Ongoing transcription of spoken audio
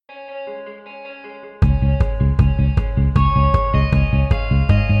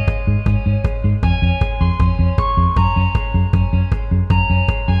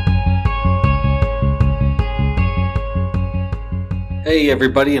Hey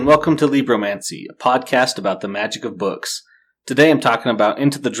everybody, and welcome to Libromancy, a podcast about the magic of books. Today I'm talking about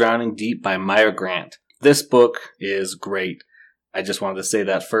Into the Drowning Deep by Maya Grant. This book is great. I just wanted to say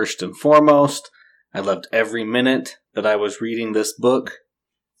that first and foremost. I loved every minute that I was reading this book.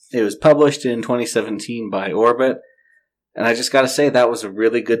 It was published in 2017 by Orbit, and I just gotta say that was a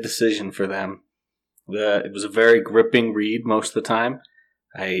really good decision for them. It was a very gripping read most of the time.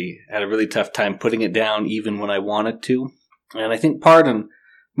 I had a really tough time putting it down even when I wanted to. And I think part and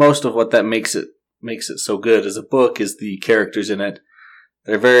most of what that makes it so good as a book is the characters in it.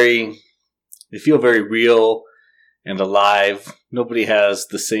 They feel very real and alive. Nobody has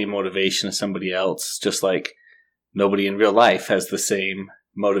the same motivation as somebody else, just like nobody in real life has the same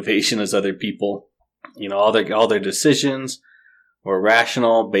motivation as other people. You know, all their decisions were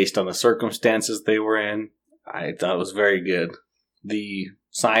rational based on the circumstances they were in. I thought it was very good. The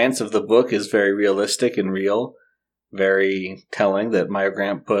science of the book is very realistic and real. Very telling that Maya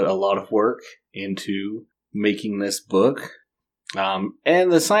Grant put a lot of work into making this book.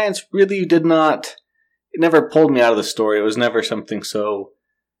 And the science really it never pulled me out of the story. It was never something so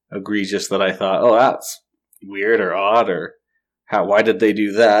egregious that I thought, oh, that's weird or odd, or why did they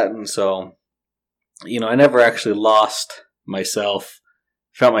do that? And so, I never actually felt myself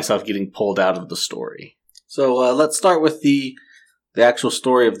getting pulled out of the story. So let's start with the actual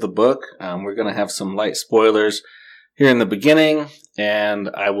story of the book. We're going to have some light spoilers here in the beginning, and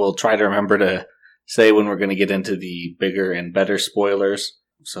I will try to remember to say when we're going to get into the bigger and better spoilers,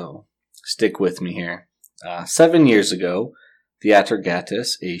 so stick with me here. 7 years ago, the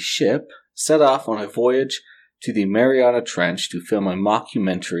Atargatis, a ship, set off on a voyage to the Mariana Trench to film a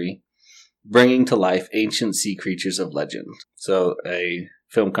mockumentary bringing to life ancient sea creatures of legend. So a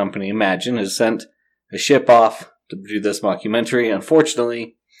film company, Imagine, has sent a ship off to do this mockumentary.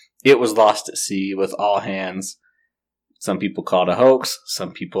 Unfortunately, it was lost at sea with all hands. Some people call it a hoax.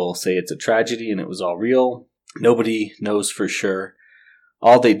 Some people say it's a tragedy and it was all real. Nobody knows for sure.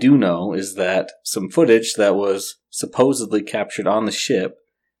 All they do know is that some footage that was supposedly captured on the ship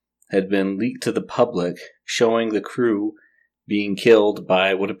had been leaked to the public, showing the crew being killed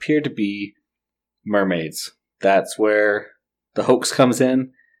by what appeared to be mermaids. That's where the hoax comes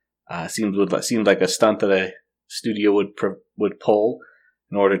in. Seemed like a stunt that a studio would pull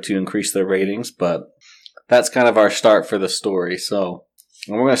in order to increase their ratings, but that's kind of our start for the story. So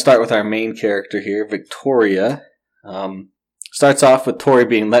we're going to start with our main character here, Victoria. Starts off with Tori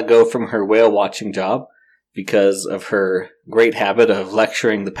being let go from her whale watching job because of her great habit of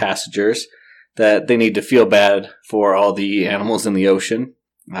lecturing the passengers that they need to feel bad for all the animals in the ocean.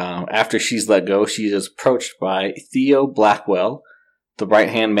 After she's let go, she is approached by Theo Blackwell, the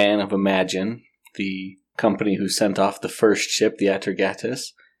right-hand man of Imagine, the company who sent off the first ship, the Atargatis.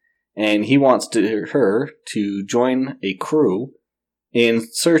 And he wants her to join a crew in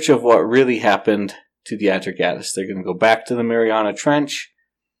search of what really happened to the Atargatis. They're going to go back to the Mariana Trench.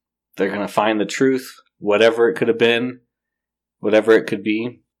 They're going to find the truth, whatever it could have been, whatever it could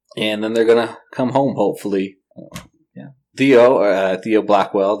be. And then they're going to come home, hopefully. Theo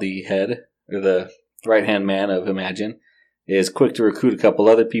Blackwell, the head, or the right-hand man of Imagine, is quick to recruit a couple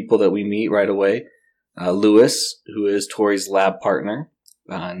other people that we meet right away. Lewis, who is Tori's lab partner.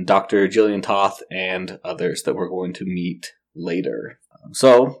 And Dr. Jillian Toth and others that we're going to meet later.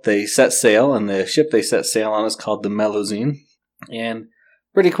 So they set sail, and the ship they set sail on is called the Melusine. And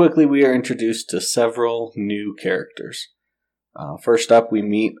pretty quickly we are introduced to several new characters. First up we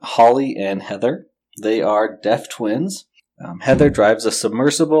meet Holly and Heather. They are deaf twins. Heather drives a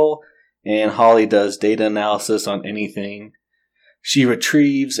submersible, and Holly does data analysis on anything. She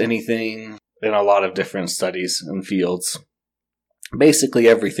retrieves anything in a lot of different studies and fields. Basically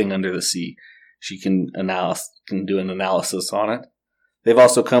everything under the sea. She can do an analysis on it. They've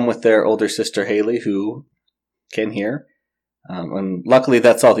also come with their older sister Haley, who can hear. And luckily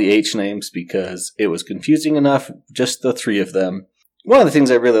that's all the H names because it was confusing enough, just the three of them. One of the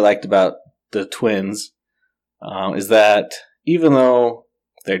things I really liked about the twins is that even though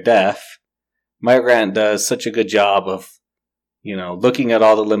they're deaf, Maya Grant does such a good job of, looking at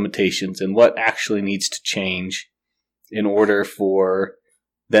all the limitations and what actually needs to change in order for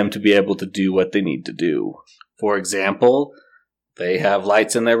them to be able to do what they need to do. For example, they have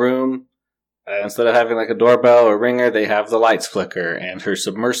lights in their room. Instead of having like a doorbell or ringer, they have the lights flicker. And Heather's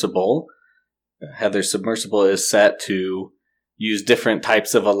submersible is set to use different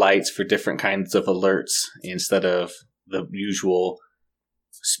types of lights for different kinds of alerts instead of the usual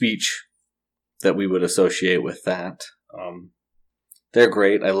speech that we would associate with that. They're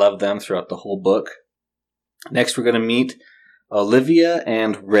great. I love them throughout the whole book. Next, we're going to meet Olivia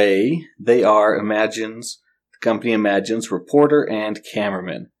and Ray. They are Imagine's company imagines reporter and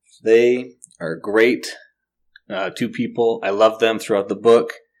cameraman. They are great, two people. I love them throughout the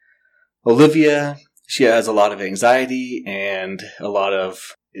book. Olivia, she has a lot of anxiety and a lot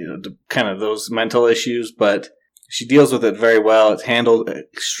of kind of those mental issues, but she deals with it very well. It's handled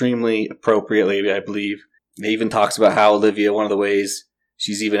extremely appropriately, I believe. It even talks about how Olivia, one of the ways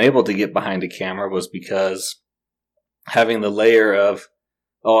she's even able to get behind a camera was because having the layer of,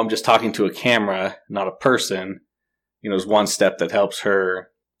 oh, I'm just talking to a camera, not a person, is one step that helps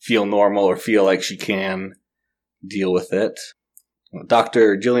her feel normal or feel like she can deal with it.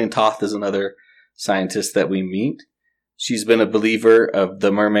 Dr. Gillian Toth is another scientist that we meet. She's been a believer of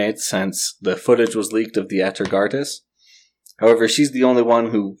the mermaids since the footage was leaked of the Atragartis. However, she's the only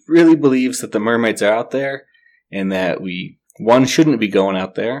one who really believes that the mermaids are out there and that we, one, shouldn't be going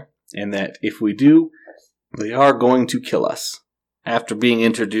out there, and that if we do, they are going to kill us. After being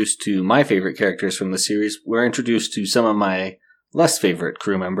introduced to my favorite characters from the series, we're introduced to some of my less favorite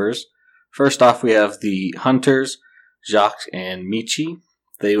crew members. First off, we have the hunters, Jacques and Michi.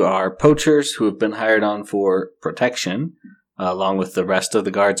 They are poachers who have been hired on for protection, along with the rest of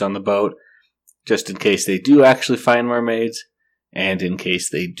the guards on the boat, just in case they do actually find mermaids, and in case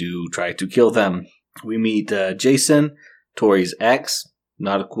they do try to kill them. We meet Jason, Tori's ex,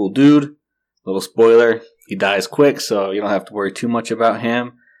 not a cool dude. Little spoiler, he dies quick, so you don't have to worry too much about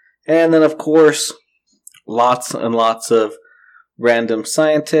him. And then, of course, lots and lots of random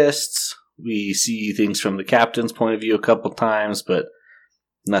scientists. We see things from the captain's point of view a couple times, but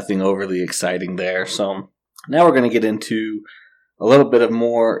nothing overly exciting there. So now we're going to get into a little bit of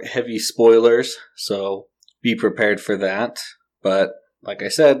more heavy spoilers, so be prepared for that. But like I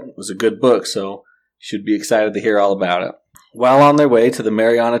said, it was a good book, so you should be excited to hear all about it. While on their way to the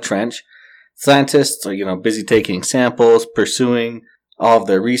Mariana Trench, scientists are, busy taking samples, pursuing all of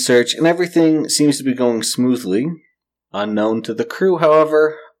their research, and everything seems to be going smoothly. Unknown to the crew,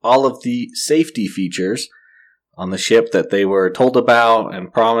 however, all of the safety features on the ship that they were told about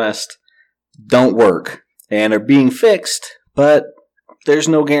and promised don't work and are being fixed, but there's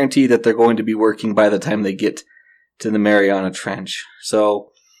no guarantee that they're going to be working by the time they get to the Mariana Trench.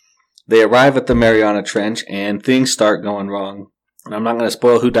 So they arrive at the Mariana Trench and things start going wrong. And I'm not going to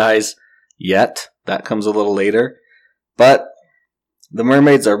spoil who dies yet. That comes a little later. But the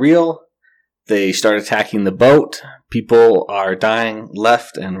mermaids are real. They start attacking the boat. People are dying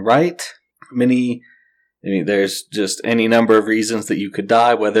left and right. There's just any number of reasons that you could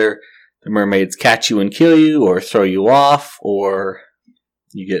die, whether the mermaids catch you and kill you, or throw you off, or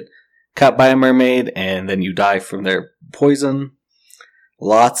you get cut by a mermaid and then you die from their poison.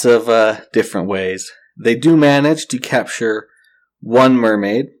 Lots of different ways. They do manage to capture one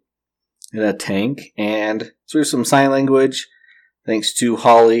mermaid in a tank, and through some sign language, thanks to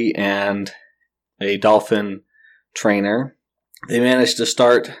Holly and a dolphin trainer, they managed to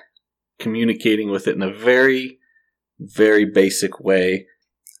start communicating with it in a very, very basic way.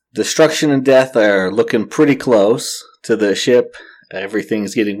 Destruction and death are looking pretty close to the ship.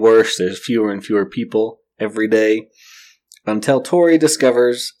 Everything's getting worse. There's fewer and fewer people every day, until Tori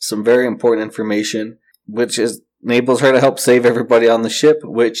discovers some very important information, which enables her to help save everybody on the ship,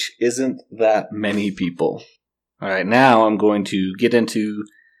 which isn't that many people. Alright, now I'm going to get into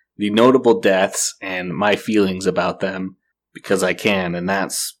the notable deaths and my feelings about them, because I can, and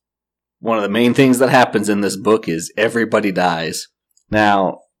that's one of the main things that happens in this book is everybody dies.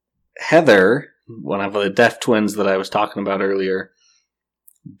 Now, Heather, one of the deaf twins that I was talking about earlier,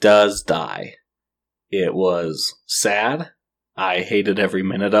 does die. It was sad. I hated every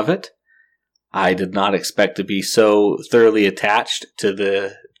minute of it. I did not expect to be so thoroughly attached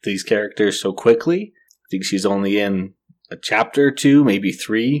to these characters so quickly. I think she's only in a chapter or two, maybe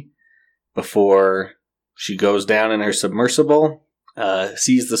 3, before she goes down in her submersible,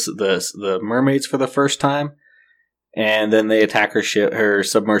 sees the mermaids for the first time, and then they attack her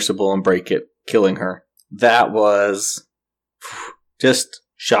submersible and break it, killing her. That was just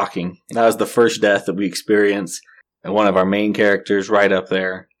shocking. That was the first death that we experienced, and one of our main characters right up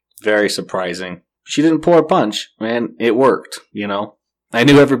there. Very surprising. She didn't pull a punch, man. It worked, I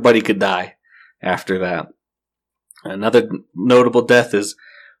knew everybody could die after that. Another notable death is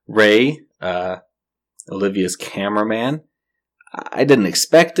Ray, Olivia's cameraman. I didn't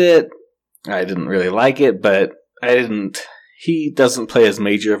expect it. I didn't really like it, but he doesn't play as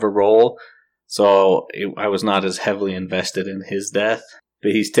major of a role, so I was not as heavily invested in his death.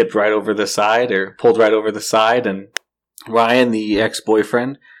 But he's tipped right over the side, or pulled right over the side, and Ryan, the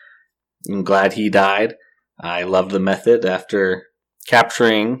ex-boyfriend, I'm glad he died. I love the method. After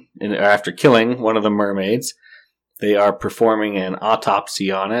killing one of the mermaids, they are performing an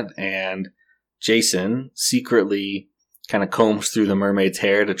autopsy on it, and Jason secretly kind of combs through the mermaid's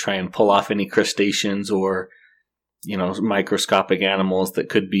hair to try and pull off any crustaceans or, microscopic animals that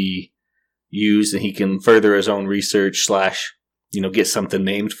could be used, and he can further his own research / get something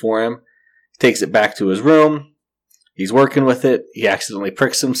named for him. He takes it back to his room. He's working with it. He accidentally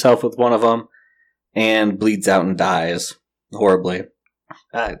pricks himself with one of them and bleeds out and dies horribly.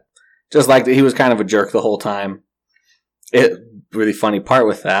 Just like that, he was kind of a jerk the whole time. Really funny part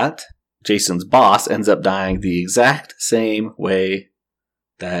with that, Jason's boss ends up dying the exact same way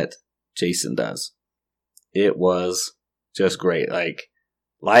that Jason does. It was just great. Like.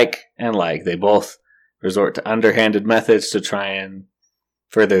 They both resort to underhanded methods to try and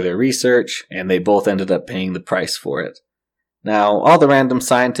further their research, and they both ended up paying the price for it. Now, all the random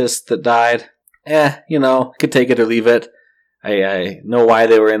scientists that died, could take it or leave it. I know why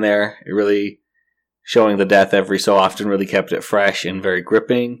they were in there. It really, showing the death every so often really kept it fresh and very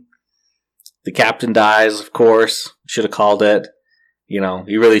gripping. The captain dies, of course. Should have called it. He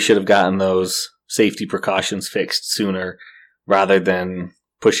really should have gotten those safety precautions fixed sooner rather than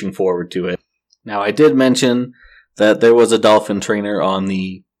pushing forward to it. Now, I did mention that there was a dolphin trainer on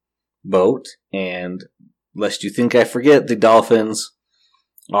the boat, and lest you think I forget, the dolphins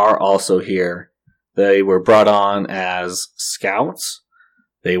are also here. They were brought on as scouts.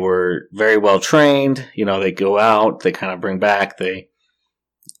 They were very well trained. They go out, they kind of bring back, they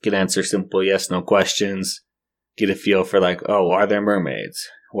can answer simple yes, no questions, get a feel for are there mermaids?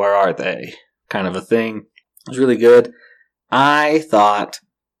 Where are they? Kind of a thing. It was really good. I thought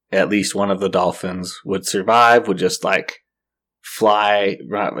at least one of the dolphins would survive, would just swim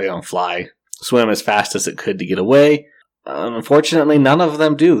as fast as it could to get away. Unfortunately, none of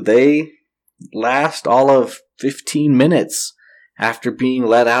them do. They last all of 15 minutes after being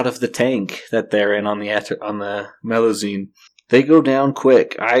let out of the tank that they're in on the Melusine. They go down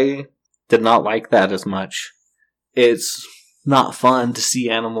quick. I did not like that as much. It's not fun to see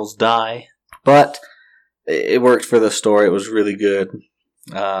animals die, but it worked for the story. It was really good.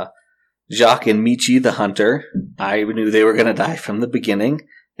 Jacques and Michi, the hunter, I knew they were going to die from the beginning,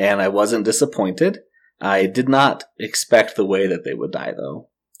 and I wasn't disappointed. I did not expect the way that they would die, though.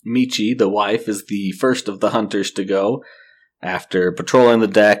 Michi, the wife, is the first of the hunters to go. After patrolling the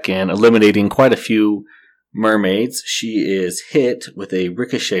deck and eliminating quite a few mermaids, she is hit with a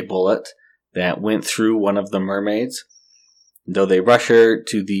ricochet bullet that went through one of the mermaids. Though they rush her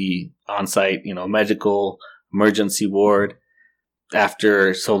to the on-site, medical emergency ward.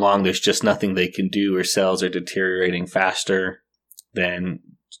 After so long, there's just nothing they can do. Her cells are deteriorating faster than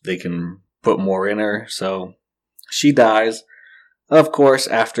they can put more in her. So she dies. Of course,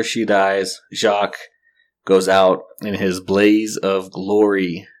 after she dies, Jacques goes out in his blaze of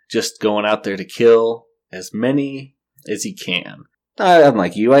glory, just going out there to kill as many as he can. I'm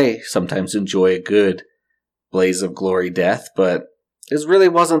like you, I sometimes enjoy a good blaze of glory death, but this really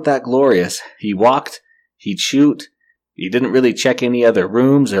wasn't that glorious. He walked, he'd shoot, he didn't really check any other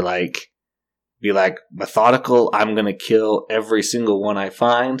rooms or be methodical, I'm gonna kill every single one I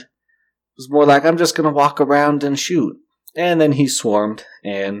find. It was more like, I'm just gonna walk around and shoot. And then he's swarmed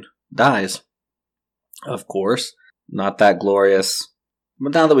and dies. Of course, not that glorious.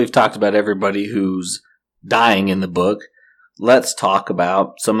 But now that we've talked about everybody who's dying in the book, let's talk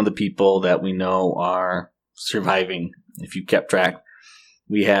about some of the people that we know are surviving, if you kept track.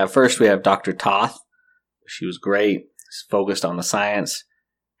 First we have Dr. Toth. She was great. She's focused on the science.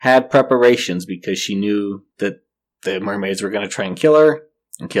 Had preparations because she knew that the mermaids were going to try and kill her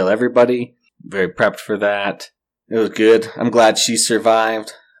and kill everybody. Very prepped for that. It was good. I'm glad she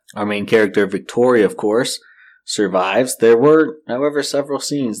survived. Our main character, Victoria, of course, survives. There were, however, several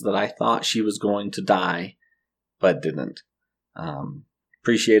scenes that I thought she was going to die, but didn't.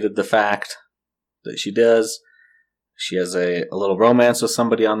 Appreciated the fact that she does. She has a little romance with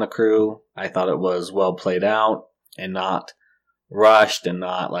somebody on the crew. I thought it was well played out and not rushed and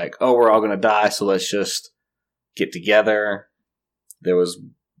not like, oh, we're all going to die, so let's just get together.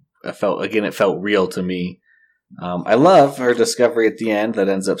 It felt real to me. I love her discovery at the end that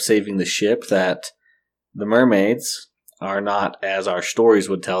ends up saving the ship, that the mermaids are not as our stories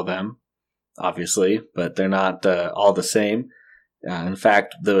would tell them, obviously, but they're not all the same. In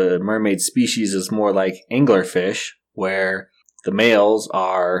fact, the mermaid species is more like anglerfish, where the males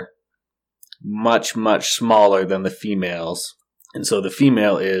are much, much smaller than the females. And so the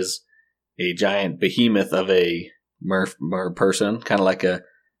female is a giant behemoth of a mer person, kind of like a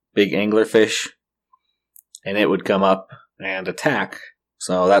big anglerfish. And it would come up and attack.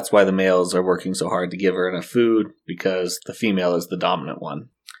 So that's why the males are working so hard to give her enough food, because the female is the dominant one.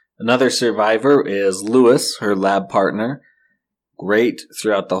 Another survivor is Lewis, her lab partner. Great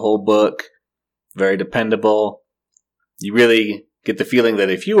throughout the whole book. very dependable. You really get the feeling that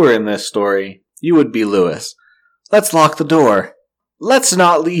if you were in this story, you would be Lewis. Let's lock the door. Let's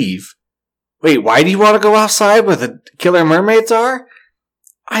not leave. Wait, why do you want to go outside where the killer mermaids are?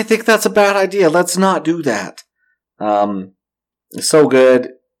 I think that's a bad idea. Let's not do that. So good.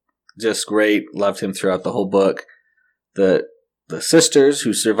 Just great. Loved him throughout the whole book. The sisters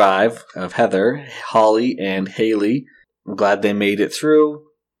who survive of Heather, Holly and Haley, I'm glad they made it through.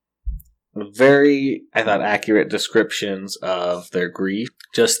 Very, I thought, accurate descriptions of their grief.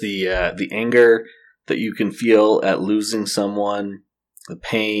 Just the anger that you can feel at losing someone, the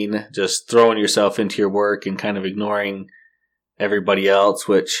pain, just throwing yourself into your work and kind of ignoring everybody else,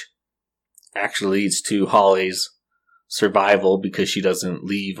 which actually leads to Holly's survival because she doesn't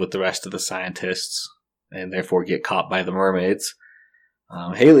leave with the rest of the scientists and therefore get caught by the mermaids.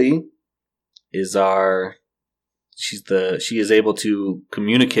 Haley is she is able to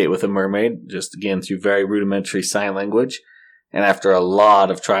communicate with a mermaid, just again through very rudimentary sign language, and after a lot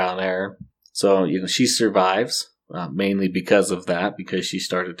of trial and error. So, she survives, mainly because of that, because she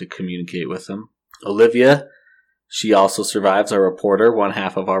started to communicate with them. Olivia, she also survives, our reporter, one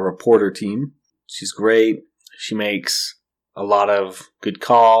half of our reporter team. She's great. She makes a lot of good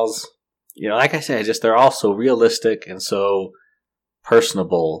calls. Like I said, they're all so realistic and so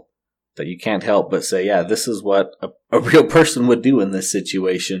personable that you can't help but say, yeah, this is what a real person would do in this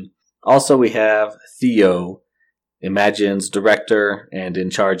situation. Also, we have Theo, Imagine's director and in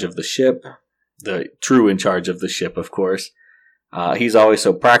charge of the ship. The true in charge of the ship, of course. He's always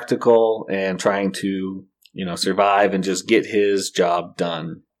so practical and trying to, survive and just get his job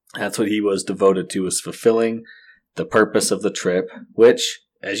done. That's what he was devoted to, is fulfilling the purpose of the trip, which,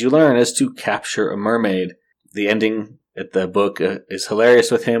 as you learn, is to capture a mermaid. The ending at the book is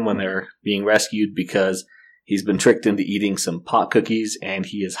hilarious with him when they're being rescued because he's been tricked into eating some pot cookies and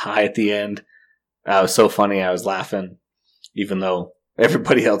he is high at the end. It was so funny. I was laughing, even though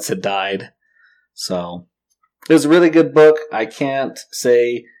everybody else had died. So it was a really good book. I can't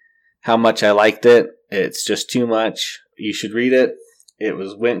say how much I liked it. It's just too much. You should read it. It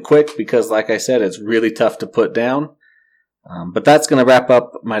went quick because, like I said, it's really tough to put down. But that's going to wrap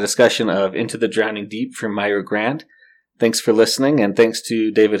up my discussion of Into the Drowning Deep from Myra Grant. Thanks for listening, and thanks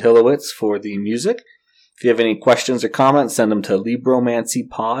to David Hilowitz for the music. If you have any questions or comments, send them to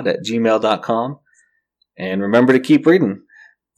libromancypod@gmail.com. And remember to keep reading.